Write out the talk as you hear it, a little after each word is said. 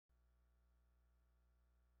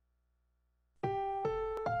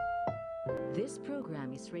This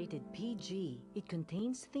program is rated PG. It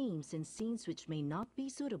contains themes and scenes which may not be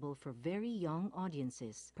suitable for very young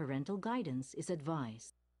audiences. Parental guidance is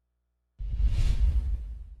advised.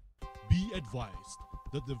 Be advised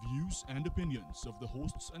that the views and opinions of the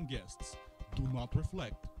hosts and guests do not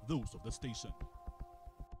reflect those of the station.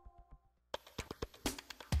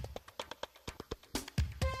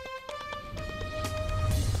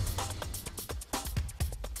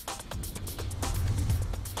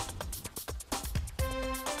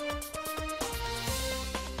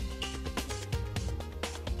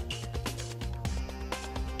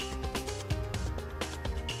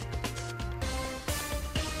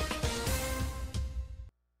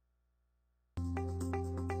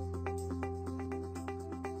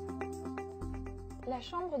 La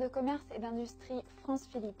Chambre de commerce et d'industrie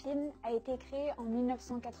France-Philippines a été créée en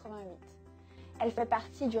 1988. Elle fait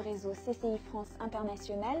partie du réseau CCI France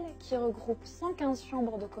International qui regroupe 115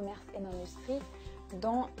 chambres de commerce et d'industrie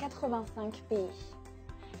dans 85 pays.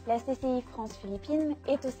 La CCI France-Philippines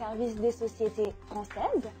est au service des sociétés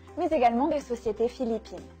françaises, mais également des sociétés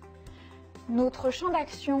philippines. Notre champ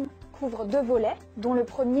d'action couvre deux volets, dont le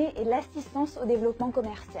premier est l'assistance au développement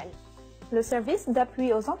commercial. Le service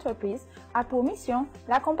d'appui aux entreprises a pour mission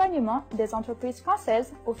l'accompagnement des entreprises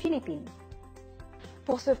françaises aux Philippines.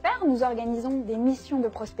 Pour ce faire, nous organisons des missions de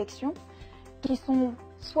prospection qui sont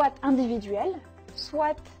soit individuelles,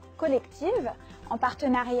 soit collectives, en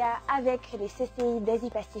partenariat avec les CCI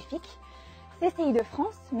d'Asie-Pacifique, CCI de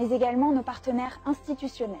France, mais également nos partenaires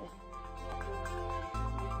institutionnels.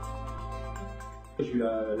 J'ai eu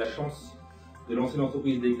la chance de lancer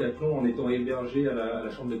l'entreprise Decathlon en étant hébergé à la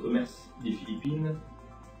Chambre de commerce des Philippines.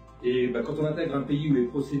 Et quand on intègre un pays où les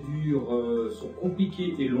procédures sont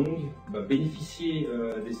compliquées et longues, bénéficier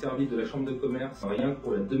des services de la Chambre de commerce, rien que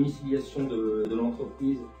pour la domiciliation de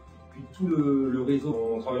l'entreprise, puis tout le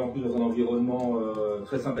réseau. On travaille en plus dans un environnement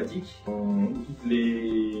très sympathique, où tous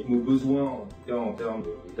nos besoins, en tout cas en termes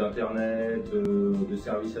d'internet, de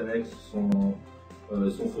services annexes, sont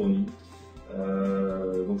fournis.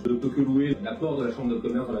 Donc je ne peux que louer l'apport de la Chambre de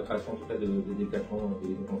commerce dans la création en tout cas de Decathlon et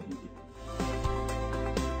des Philippines.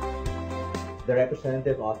 The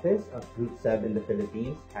representative office of Group 7 in the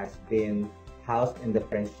Philippines has been housed in the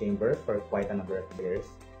French Chamber for quite a number of years,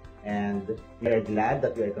 and we are glad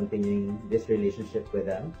that we are continuing this relationship with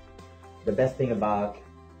them. The best thing about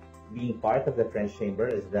being part of the French Chamber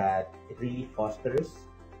is that it really fosters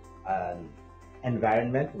an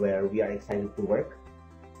environment where we are excited to work,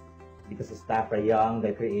 because the staff are young,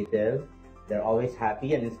 they're creative, they're always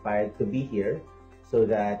happy and inspired to be here, so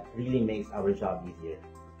that really makes our job easier.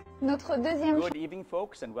 Notre deuxième... Good evening,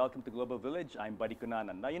 folks, and welcome to Global Village. I'm Buddy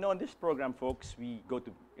Kunanan. Now, you know, on this program, folks, we go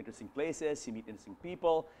to interesting places, we meet interesting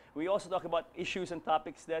people. We also talk about issues and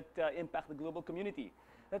topics that impact the global community.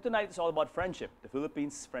 Now, tonight is all about friendship, the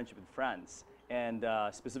Philippines' friendship with France, and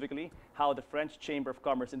specifically how the French Chamber of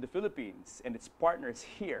Commerce in the Philippines and its partners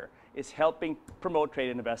here is helping promote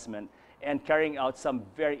trade and investment and carrying out some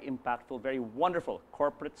very impactful, very wonderful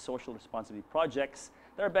corporate social responsibility projects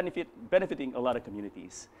that are benefiting a lot of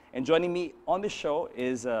communities. And joining me on this show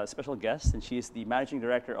is a special guest, and she is the Managing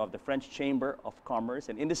Director of the French Chamber of Commerce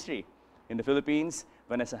and Industry in the Philippines,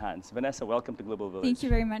 Vanessa Hans. Vanessa, welcome to Global Village. Thank you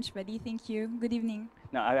very much, Buddy. Thank you. Good evening.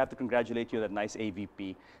 Now, I have to congratulate you on that nice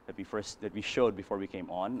AVP that we showed before we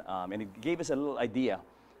came on, and it gave us a little idea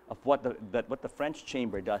of what the French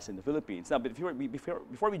Chamber does in the Philippines. Now, but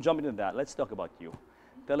before we jump into that, let's talk about you.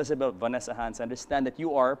 Tell us about Vanessa Hans. I understand that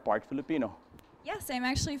you are part Filipino. Yes, I'm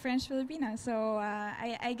actually French Filipina, so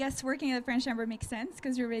I guess working at the French Chamber makes sense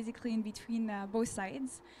because you're basically in between both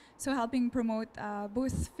sides. So helping promote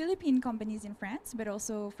both Philippine companies in France, but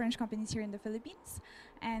also French companies here in the Philippines,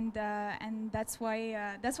 and that's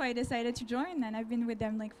why I decided to join. And I've been with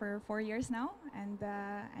them like for 4 years now,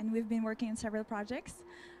 and we've been working on several projects.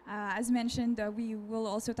 As mentioned, we will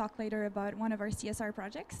also talk later about one of our CSR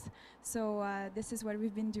projects. So this is what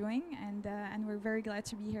we've been doing, and we're very glad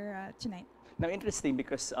to be here tonight. Now, interesting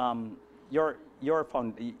because your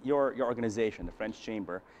organization, the French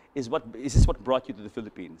Chamber, is this what brought you to the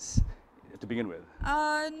Philippines to begin with?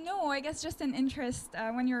 No, I guess just an interest.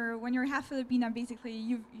 When you're half Filipina,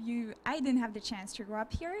 basically, I didn't have the chance to grow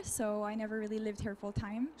up here, so I never really lived here full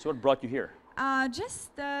time. So what brought you here?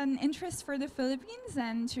 Just an interest for the Philippines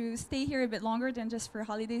and to stay here a bit longer than just for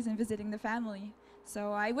holidays and visiting the family.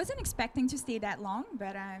 So I wasn't expecting to stay that long,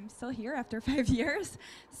 but I'm still here after 5 years.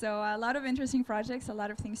 So a lot of interesting projects, a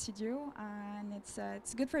lot of things to do, and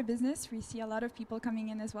it's good for business. We see a lot of people coming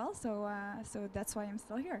in as well, so that's why I'm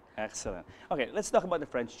still here. Excellent. Okay, let's talk about the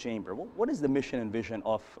French Chamber. What is the mission and vision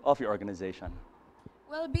of your organization?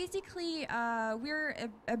 Well, basically, we're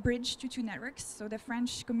a bridge to two networks. So the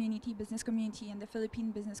French community, business community, and the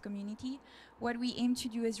Philippine business community. What we aim to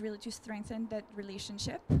do is really to strengthen that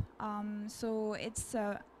relationship. So it's,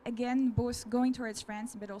 again, both going towards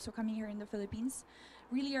France, but also coming here in the Philippines.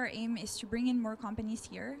 Really, our aim is to bring in more companies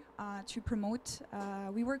here to promote.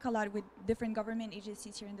 We work a lot with different government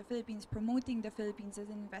agencies here in the Philippines, promoting the Philippines as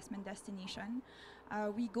an investment destination.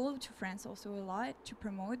 We go to France also a lot to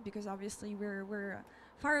promote because obviously we're a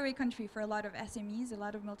faraway country for a lot of SMEs, a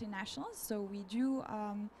lot of multinationals. So we do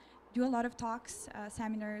do a lot of talks,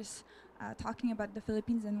 seminars, talking about the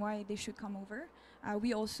Philippines and why they should come over.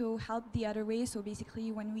 We also help the other way. So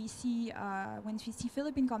basically, when we see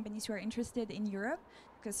Philippine companies who are interested in Europe,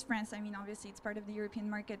 because France, I mean, obviously it's part of the European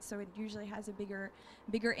market, so it usually has a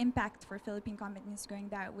bigger impact for Philippine companies going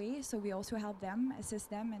that way. So we also help them,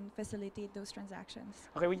 assist them, and facilitate those transactions.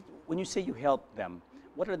 Okay, when you say you help them,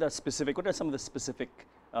 what are some of the specific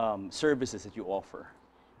services that you offer?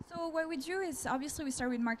 So what we do is obviously we start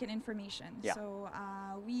with market information. Yeah. So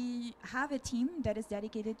we have a team that is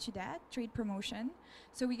dedicated to that, trade promotion.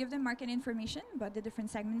 So we give them market information about the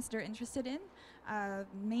different segments they're interested in,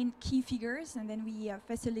 main key figures, and then we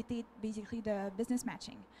facilitate basically the business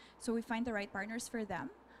matching. So we find the right partners for them.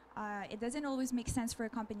 It doesn't always make sense for a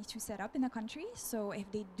company to set up in a country. So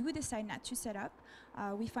if they do decide not to set up,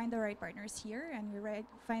 we find the right partners here, and we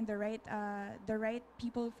find the right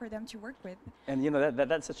people for them to work with. And you know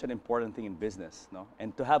that's such an important thing in business, no?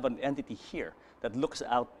 And to have an entity here that looks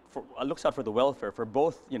out for the welfare for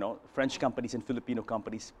both, you know, French companies and Filipino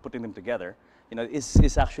companies, putting them together, you know,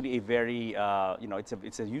 is actually a very you know,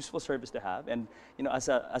 it's a useful service to have. And you know, as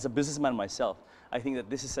a businessman myself, I think that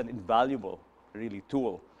this is an invaluable really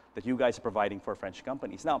tool that you guys are providing for French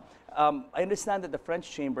companies. Now, I understand that the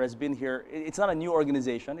French Chamber has been here. It's not a new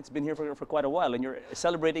organization. It's been here for quite a while, and you're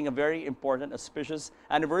celebrating a very important, auspicious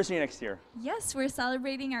anniversary next year. Yes, we're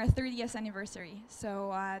celebrating our 30th anniversary.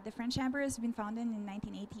 So the French Chamber has been founded in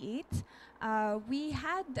 1988. We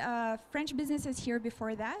had French businesses here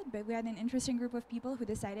before that, but we had an interesting group of people who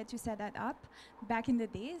decided to set that up back in the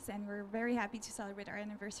days, and we're very happy to celebrate our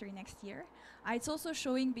anniversary next year. It's also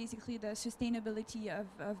showing basically the sustainability of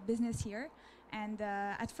business here. And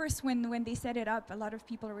at first, when they set it up, a lot of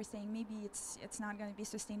people were saying maybe it's not going to be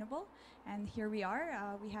sustainable. And here we are.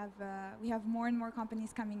 We have more and more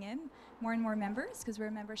companies coming in, more and more members, because we're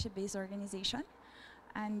a membership-based organization.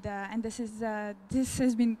 And this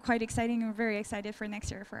has been quite exciting. We're very excited for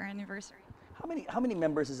next year for our anniversary. How many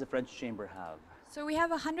members does the French Chamber have? So we have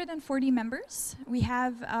 140 members. We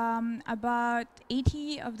have about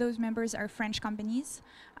 80 of those members are French companies,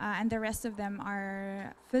 and the rest of them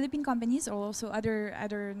are Philippine companies or also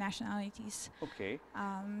other nationalities. Okay.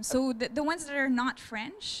 So the ones that are not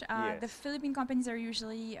French, Yes. the Philippine companies are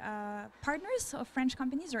usually partners of French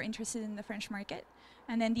companies or interested in the French market.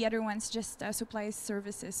 And then the other ones just supply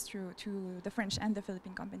services to the French and the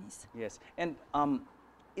Philippine companies. Yes. And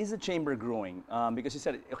is the chamber growing? Because you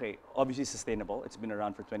said, okay, obviously sustainable. It's been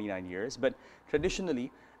around for 29 years. But traditionally,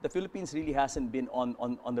 the Philippines really hasn't been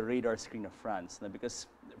on the radar screen of France. Now, because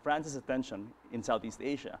France's attention in Southeast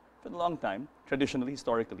Asia for a long time, traditionally,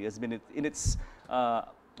 historically, has been in its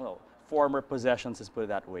former possessions, let's put it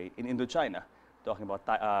that way, in Indochina. Talking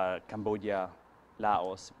about Cambodia,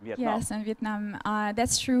 Laos, Vietnam. Yes, and Vietnam.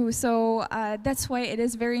 That's true. So that's why it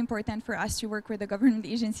is very important for us to work with the government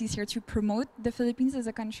agencies here to promote the Philippines as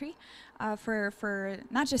a country for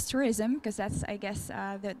not just tourism, because that's, I guess,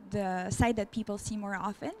 the side that people see more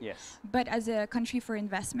often, Yes. but as a country for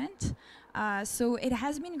investment. So it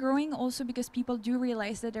has been growing also because people do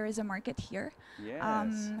realize that there is a market here.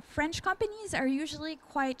 Yes. French companies are usually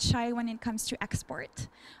quite shy when it comes to export.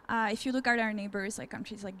 If you look at our neighbors, like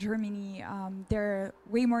countries like Germany, they're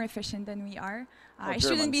way more efficient than we are. I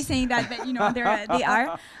shouldn't be Germans. saying that, but you know, they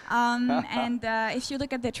are. And if you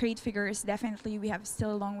look at the trade figures, definitely we have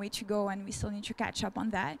still a long way to go, and we still need to catch up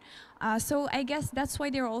on that. So I guess that's why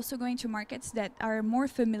they're also going to markets that are more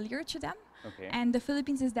familiar to them. Okay. And the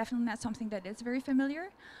Philippines is definitely not something that is very familiar.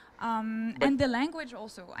 And the language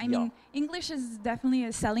also. I mean, English is definitely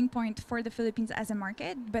a selling point for the Philippines as a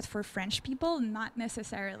market, but for French people, not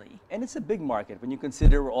necessarily. And it's a big market when you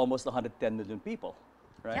consider we're almost 110 million people,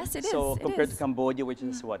 right? Yes, it so is, it compared is. to Cambodia, which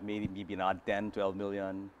is what, maybe not 10, 12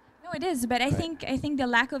 million. No, it is, but I think the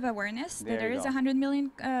lack of awareness that There there you is go. 100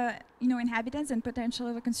 million inhabitants and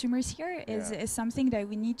potential consumers here is something that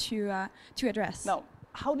we need to address. Now,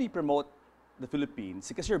 how do you promote the Philippines,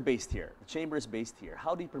 because you're based here, the chamber is based here,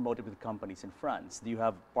 how do you promote it with companies in France? Do you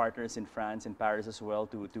have partners in France and Paris as well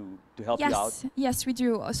to help you out? Yes, we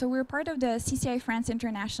do. So we're part of the CCI France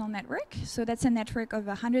International Network. So that's a network of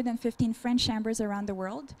 115 French chambers around the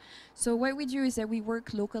world. So what we do is that we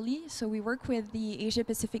work locally. So we work with the Asia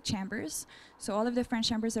Pacific chambers, so all of the French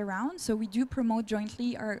chambers around. So we do promote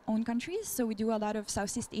jointly our own countries. So we do a lot of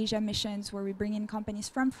Southeast Asia missions where we bring in companies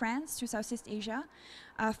from France to Southeast Asia.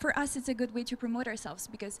 For us, it's a good way to promote ourselves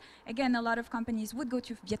because, again, a lot of companies would go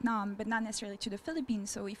to Vietnam, but not necessarily to the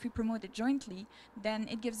Philippines. So if we promote it jointly, then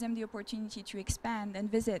it gives them the opportunity to expand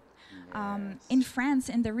and visit. In France,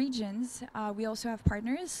 in the regions, we also have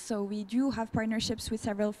partners. So we do have partnerships with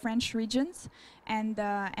several French regions, and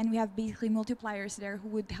we have basically multipliers there who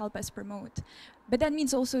would help us promote. But that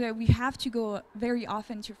means also that we have to go very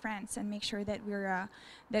often to France and make sure that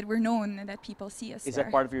we're known and that people see us Is there.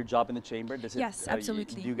 that part of your job in the chamber? Yes,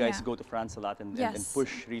 absolutely. Do you guys yeah. go to France a lot and Yes.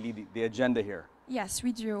 push really the agenda here? Yes,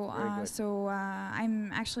 we do. Very good. So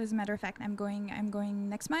I'm actually, as a matter of fact, I'm going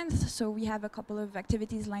next month. So we have a couple of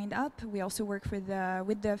activities lined up. We also work with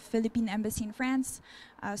the Philippine Embassy in France.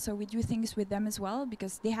 So we do things with them as well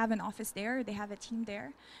because they have an office there. They have a team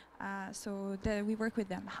there. So we work with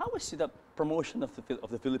them. How is the promotion of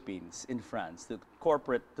the Philippines in France, to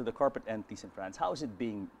the corporate entities in France? How is it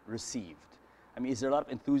being received? I mean, is there a lot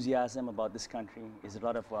of enthusiasm about this country? Is there a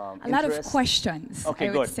lot of a lot of questions, okay,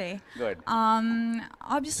 I would say. Good.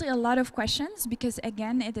 Obviously, a lot of questions because,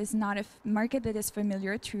 again, it is not a market that is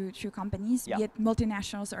familiar to companies, Yeah. be it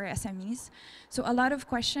multinationals or SMEs. So a lot of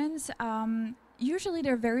questions. Usually,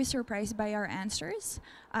 they're very surprised by our answers.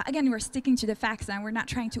 Again, we're sticking to the facts and we're not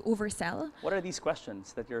trying to oversell. What are these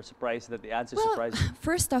questions that you're surprised that the answers Well, surprise you?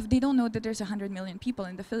 first off, they don't know that there's 100 million people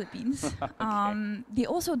in the Philippines. They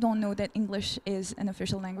also don't know that English is an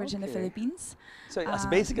official language in the Okay. Philippines. So as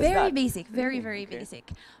basic as very that. basic, very, Really? very Okay. basic.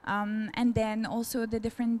 And then also the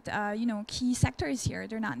different, key sectors here.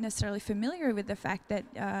 They're not necessarily familiar with the fact that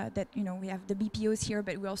we have the BPOs here,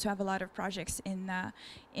 but we also have a lot of projects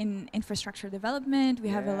in infrastructure development. We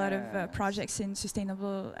have a lot of Yes. projects in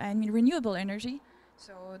renewable energy.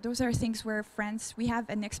 So those are things where we have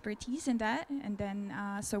an expertise in that. And then,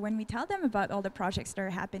 so when we tell them about all the projects that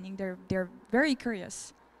are happening, they're very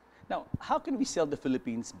curious. Now, how can we sell the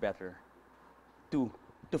Philippines better to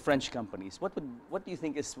French companies? What do you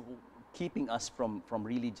think is keeping us from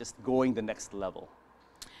really just going the next level?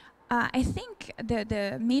 I think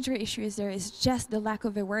the major issue is just the lack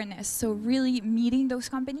of awareness. So really meeting those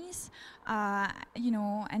companies,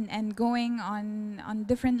 and going on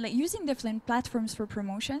different, using different platforms for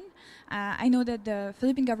promotion. I know that the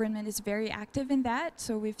Philippine government is very active in that.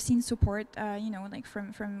 So we've seen support,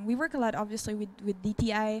 from we work a lot, obviously, with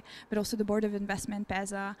DTI, but also the Board of Investment,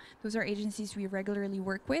 PEZA. Those are agencies we regularly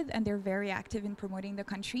work with, and they're very active in promoting the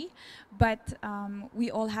country. But we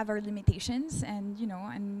all have our limitations and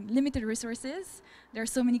limited resources. There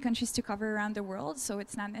are so many countries to cover around the world, so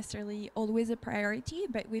it's not necessarily always a priority,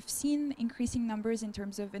 but we've seen increasing numbers in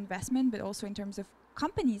terms of investment, but also in terms of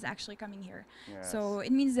companies actually coming here. Yes. So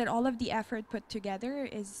it means that all of the effort put together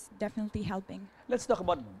is definitely helping. Let's talk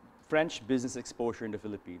about French business exposure in the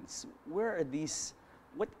Philippines. Where are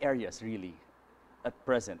what areas really at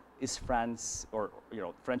present is France or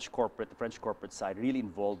the French corporate side really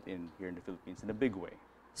involved in here in the Philippines in a big way?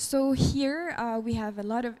 So here we have a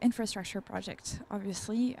lot of infrastructure projects,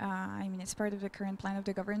 obviously. It's part of the current plan of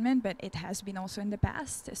the government, but it has been also in the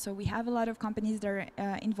past. So we have a lot of companies that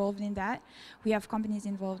are involved in that. We have companies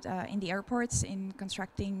involved in the airports, in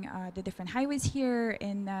constructing the different highways here,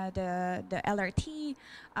 in the LRT.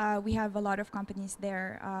 We have a lot of companies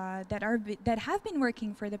there that have been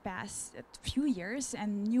working for the past few years,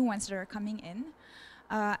 and new ones that are coming in.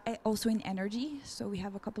 Also in energy, so we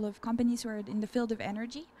have a couple of companies who are in the field of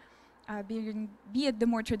energy, be it the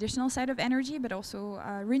more traditional side of energy, but also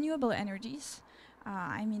renewable energies.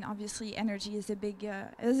 Obviously, energy is a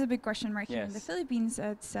big question mark here in the Yes. Philippines.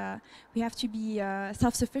 We have to be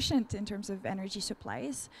self-sufficient in terms of energy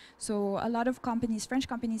supplies. So a lot of French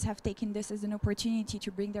companies, have taken this as an opportunity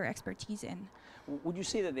to bring their expertise in. Would you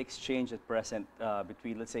say that the exchange at present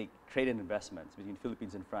between, let's say, trade and investments between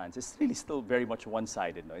Philippines and France is really still very much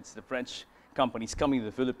one-sided? No? It's the French companies coming to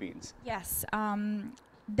the Philippines. Yes,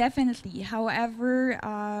 definitely. However,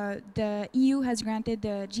 the EU has granted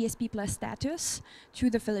the GSP Plus status to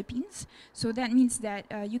the Philippines. So that means that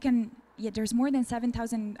you can there's more than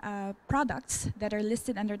 7,000 products that are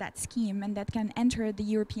listed under that scheme and that can enter the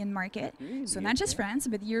European market. Really? So not just France,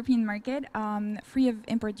 but the European market, free of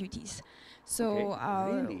import duties. So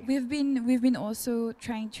really? we've been also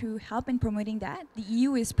trying to help in promoting that. The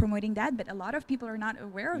EU is promoting that, but a lot of people are not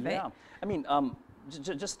aware of it. Yeah, I mean,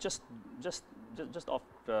 just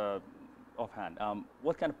offhand,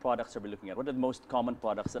 what kind of products are we looking at? What are the most common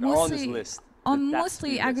products that are on this list?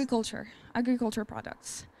 Mostly agriculture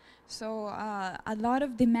products. So a lot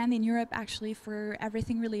of demand in Europe actually for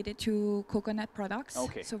everything related to coconut products.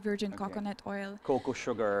 Okay. So virgin coconut oil. Cocoa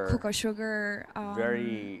sugar. Cocoa sugar.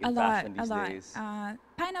 Very a in lot, fashion these days.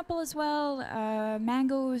 Pineapple as well.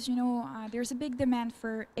 Mangoes. You know, there's a big demand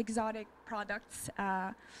for exotic products.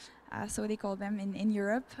 So they call them in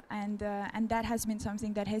Europe, and that has been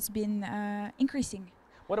something that has been increasing.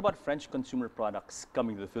 What about French consumer products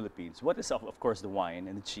coming to the Philippines? What is, of course, the wine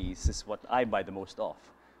and the cheese is what I buy the most of,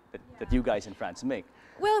 that you guys in France make.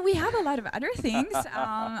 Well, we have a lot of other things.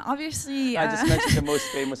 Obviously, I just mentioned the most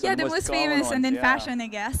famous. Yeah, the most famous, and then fashion, I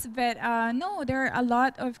guess. But no, there are a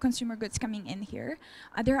lot of consumer goods coming in here.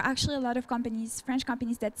 There are actually a lot of companies, French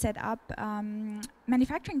companies, that set up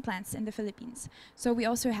manufacturing plants in the Philippines. So we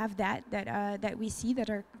also have that we see that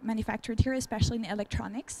are manufactured here, especially in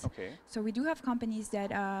electronics. Okay. So we do have companies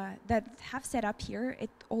that have set up here.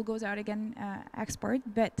 It all goes out again export,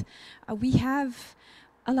 but we have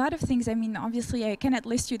a lot of things. I mean, obviously, I cannot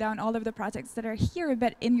list you down all of the projects that are here,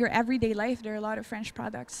 but in your everyday life, there are a lot of French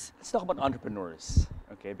products. Let's talk about entrepreneurs,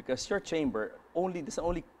 okay? Because your chamber doesn't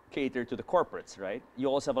only cater to the corporates, right? You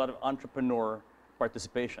also have a lot of entrepreneur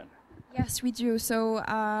participation. Yes, we do. So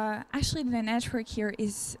actually, the network here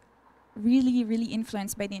is really, really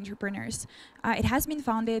influenced by the entrepreneurs.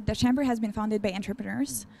 The chamber has been founded by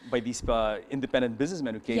entrepreneurs. By these independent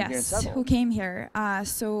businessmen who came here and Yes, who came here.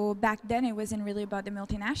 So back then it wasn't really about the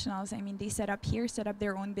multinationals. I mean, they set up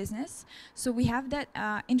their own business. So we have that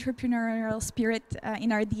entrepreneurial spirit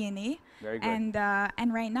in our DNA. Very good.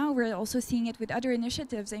 And right now we're also seeing it with other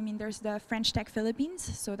initiatives. I mean, there's the French Tech Philippines.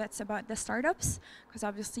 So that's about the startups, because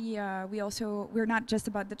obviously we're not just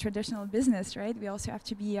about the traditional business, right? We also have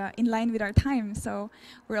to be in line with our time. So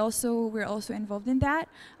we're also involved in that,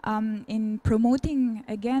 in promoting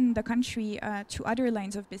again the country to other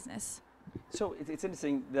lines of business. So it's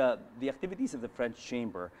interesting. The activities of the French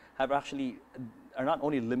Chamber are not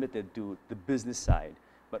only limited to the business side,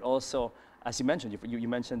 but also, as you mentioned, you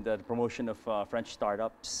mentioned the promotion of French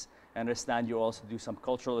startups. I understand you also do some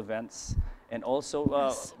cultural events, and also,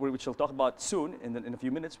 Yes. which we'll talk about soon. In a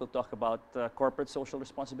few minutes, we'll talk about corporate social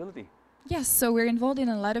responsibility. Yes, so we're involved in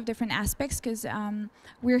a lot of different aspects because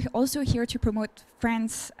we're also here to promote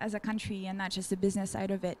France as a country and not just the business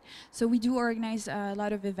side of it. So we do organize a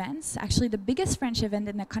lot of events. Actually, the biggest French event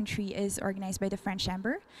in the country is organized by the French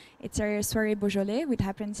Chamber. It's our Soirée Beaujolais, which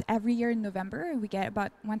happens every year in November. We get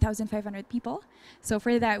about 1,500 people. So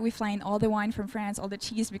for that, we fly in all the wine from France, all the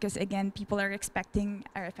cheese, because again, people are expecting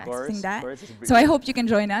that. Of course, So I hope you can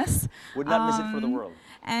join us. Would not miss it for the world.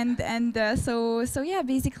 So yeah,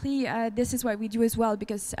 basically this is what we do as well,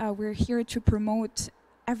 because we're here to promote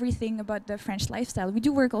everything about the French lifestyle. We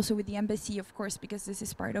do work also with the embassy, of course, because this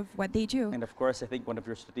is part of what they do. And of course, I think one of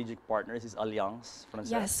your strategic partners is Alliance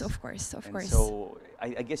Française. Yes, of course. So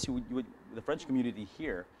I guess the French community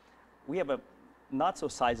here, we have a not so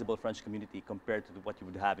sizable French community compared to what you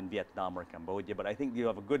would have in Vietnam or Cambodia, but I think you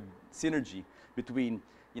have a good synergy between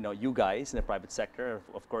you guys in the private sector,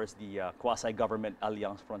 of course, the quasi-government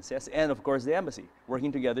Alliance Française, and of course the embassy, working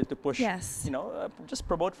together to push, Yes. just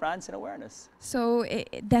promote France and awareness. So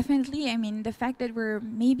definitely, I mean, the fact that we're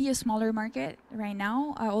maybe a smaller market right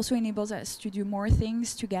now also enables us to do more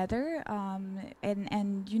things together,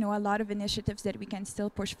 and a lot of initiatives that we can still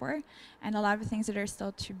push for, and a lot of things that are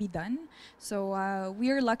still to be done. So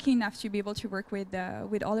we are lucky enough to be able to work with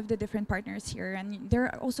all of the different partners here, and there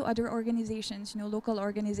are also other organizations, local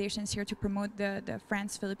organizations here to promote the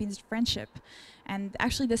France-Philippines friendship. And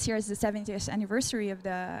actually, this year is the 70th anniversary of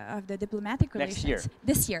the diplomatic relations. Next year.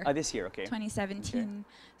 This year. This year, okay. 2017. Okay.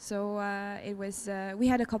 So it was. We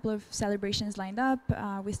had a couple of celebrations lined up.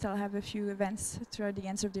 We still have a few events throughout the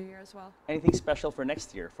end of the year as well. Anything special for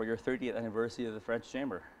next year, for your 30th anniversary of the French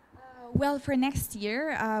Chamber? Well, for next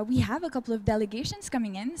year, we have a couple of delegations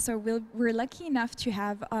coming in. So we're lucky enough to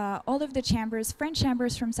have all of the chambers, French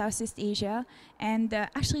chambers from Southeast Asia, and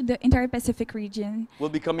actually the entire Pacific region. Will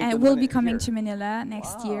be coming to Manila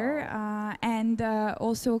next year. And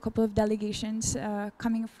also a couple of delegations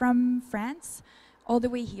coming from France. all the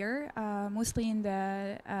way here, mostly in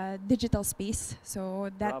the digital space, so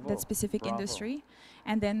that specific industry.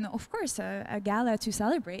 And then, of course, a gala to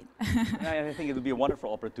celebrate. I think it'll be a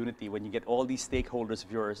wonderful opportunity when you get all these stakeholders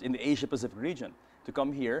of yours in the Asia-Pacific region to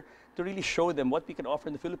come here to really show them what we can offer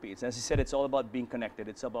in the Philippines. As you said, it's all about being connected.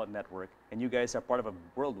 It's about network. And you guys are part of a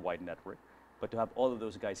worldwide network. But to have all of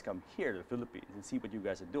those guys come here to the Philippines and see what you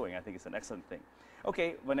guys are doing, I think it's an excellent thing.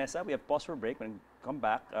 Okay, Vanessa, we have paused for a break. When we come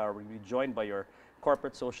back, we'll be joined by your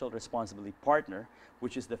corporate social responsibility partner,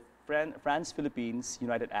 which is the France-Philippines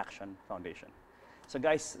United Action Foundation. So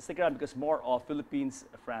guys, stick around because more of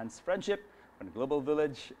Philippines-France friendship when Global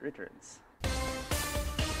Village returns.